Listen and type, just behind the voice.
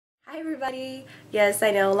everybody! Yes,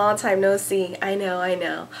 I know, long time no see. I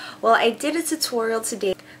know. Well, I did a tutorial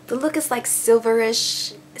today. The look is like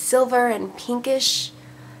silverish, silver and pinkish,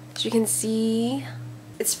 as you can see.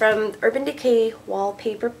 It's from Urban Decay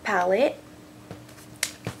Wallpaper Palette.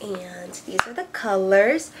 And these are the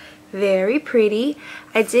colors. Very pretty.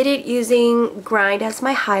 I did it using Grind as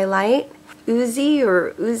my highlight. Uzi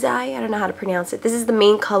or Uzai, I don't know how to pronounce it. This is the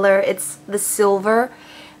main color. It's the silver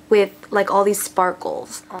with like all these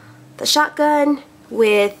sparkles. The Shotgun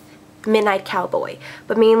with Midnight Cowboy,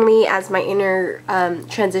 but mainly as my inner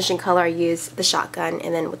transition color I use the Shotgun,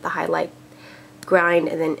 and then with the highlight Grind,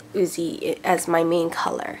 and then Uzi as my main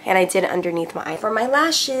color. And I did it underneath my eye. For my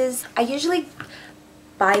lashes, I usually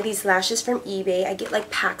buy these lashes from eBay. I get like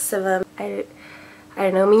packs of them. I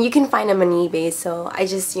don't know, I mean you can find them on eBay, so I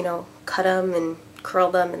just, you know, cut them and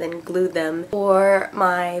curl them and then glue them. For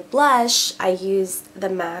my blush, I used the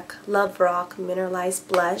MAC Love Rock Mineralized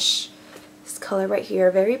Blush. This color right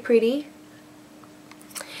here, very pretty.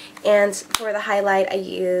 And for the highlight, I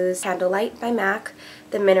used Candlelight by MAC,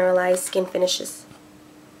 the Mineralized Skin Finishes.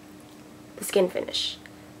 The Skin Finish.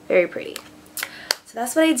 Very pretty. So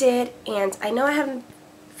that's what I did, and I know I haven't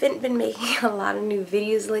been making a lot of new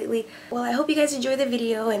videos lately. Well, I hope you guys enjoyed the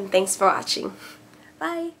video, and thanks for watching.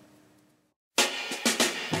 Bye!